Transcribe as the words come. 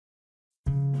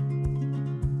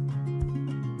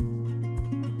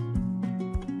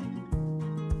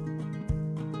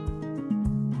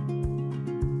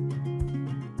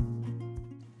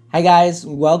Hi guys,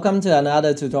 welcome to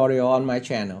another tutorial on my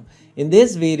channel. In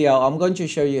this video, I'm going to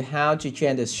show you how to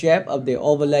change the shape of the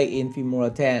overlay in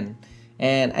Filmora 10.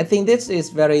 And I think this is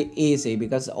very easy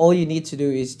because all you need to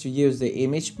do is to use the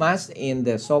image mask in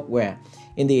the software,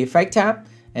 in the effect tab,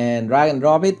 and drag and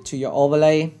drop it to your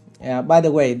overlay. By the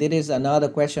way, this is another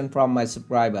question from my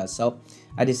subscriber, so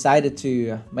I decided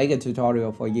to make a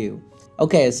tutorial for you.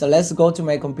 Okay, so let's go to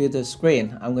my computer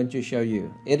screen. I'm going to show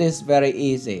you. It is very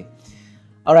easy.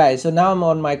 Alright, so now I'm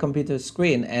on my computer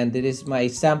screen and this is my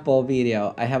sample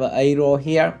video. I have an arrow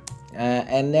here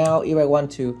and now if I want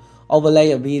to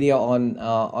overlay a video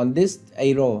on this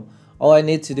arrow, all I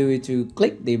need to do is to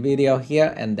click the video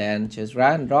here and then just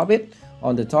drag and drop it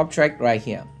on the top track right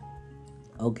here.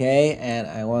 Okay, and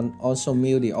I want also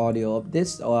mute the audio of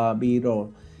this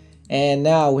video. And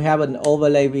now we have an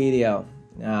overlay video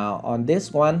on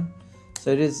this one.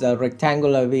 So this is a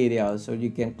rectangular video, so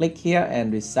you can click here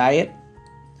and resize it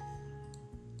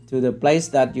to the place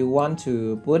that you want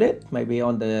to put it, maybe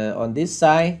on this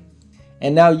side.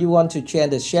 And now you want to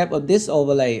change the shape of this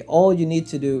overlay. All you need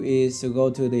to do is to go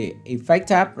to the effect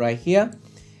tab right here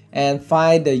and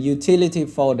find the utility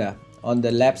folder on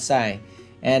the left side.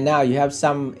 And now you have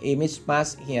some image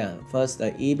mask here. First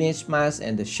the image mask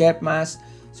and the shape mask,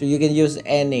 so you can use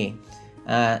any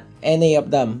of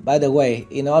them. By the way,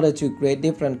 in order to create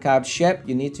different kind of shape,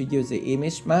 you need to use the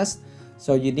image mask.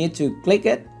 So you need to click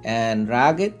it and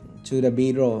drag it to the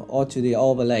B-roll or to the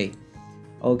overlay.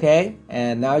 Okay,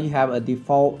 and now you have a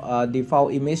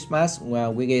default image mask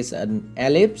which is an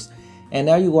ellipse. And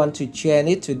now you want to change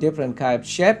it to different kind of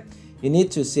shape. You need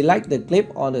to select the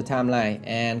clip on the timeline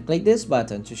and click this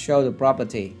button to show the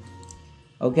property.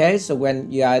 Okay, so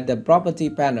when you are at the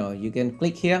property panel, you can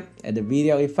click here at the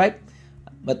video effect.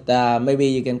 But maybe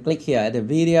you can click here at the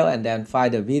video and then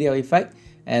find the video effect.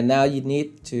 And now you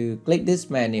need to click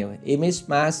this menu, image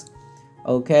mask.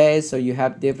 Okay, so you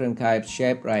have different kind of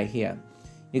shape right here.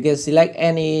 You can select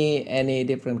any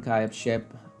different kind of shape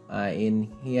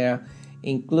in here,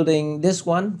 including this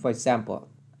one, for example.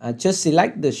 Just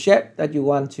select the shape that you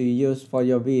want to use for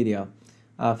your video.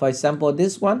 For example,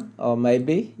 this one, or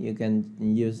maybe you can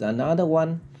use another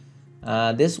one,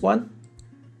 this one.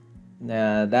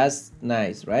 That's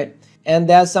nice, right? And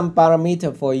there's some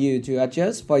parameter for you to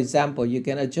adjust. For example, you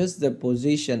can adjust the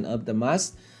position of the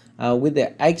mask with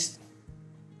the X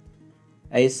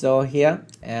ISO here,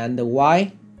 and the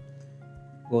Y,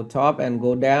 go top and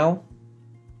go down,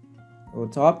 go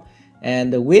top,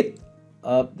 and the width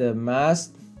of the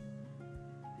mask.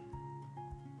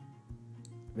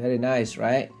 Very nice,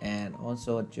 right? And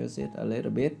also adjust it a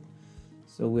little bit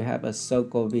so we have a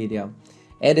circle video.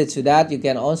 Added to that, you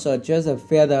can also adjust the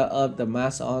feather of the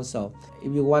mask also.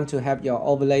 If you want to have your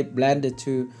overlay blended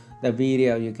to the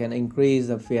video, you can increase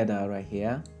the feather right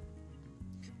here.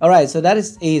 Alright, so that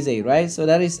is easy, right? So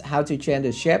that is how to change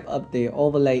the shape of the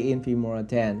overlay in Filmora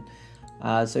 10.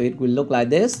 So it will look like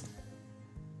this.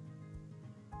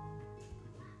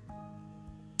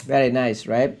 Very nice,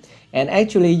 right? And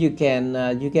actually you can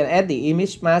add the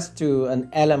image mask to an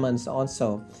elements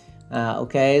also.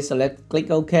 Okay, so let's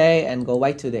click OK and go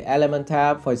back to the element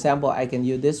tab. For example, I can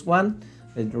use this one,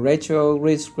 the retro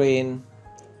grid screen.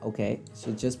 Okay,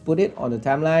 so just put it on the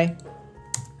timeline.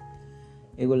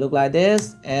 It will look like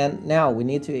this. And now we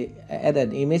need to add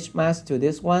an image mask to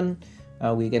this one.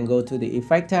 We can go to the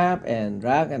effect tab and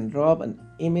drag and drop an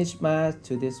image mask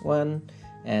to this one,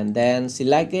 and then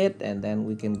select it, and then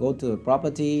we can go to the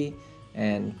property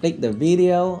and click the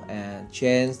video and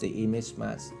change the image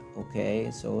mask. Okay,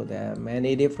 so there are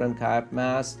many different kind of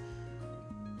masks.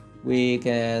 We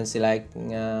can select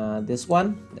this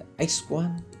one, the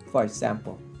X1 for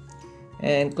example,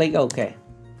 and click OK.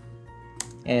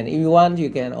 And if you want, you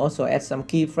can also add some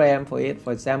keyframe for it.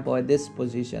 For example, at this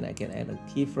position I can add a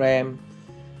keyframe,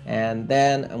 and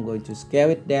then I'm going to scale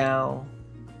it down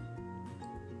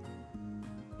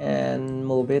and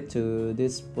move it to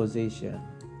this position.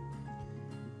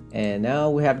 And now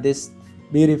we have this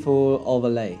beautiful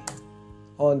overlay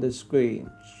on the screen.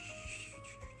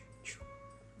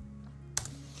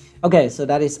 Okay, so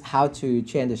that is how to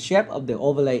change the shape of the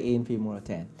overlay in Filmora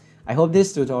 10. I hope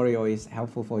this tutorial is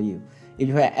helpful for you. If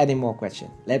you have any more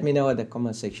questions, let me know in the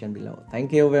comment section below.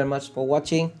 Thank you very much for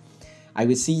watching. I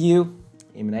will see you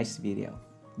in the next video.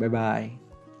 Bye bye.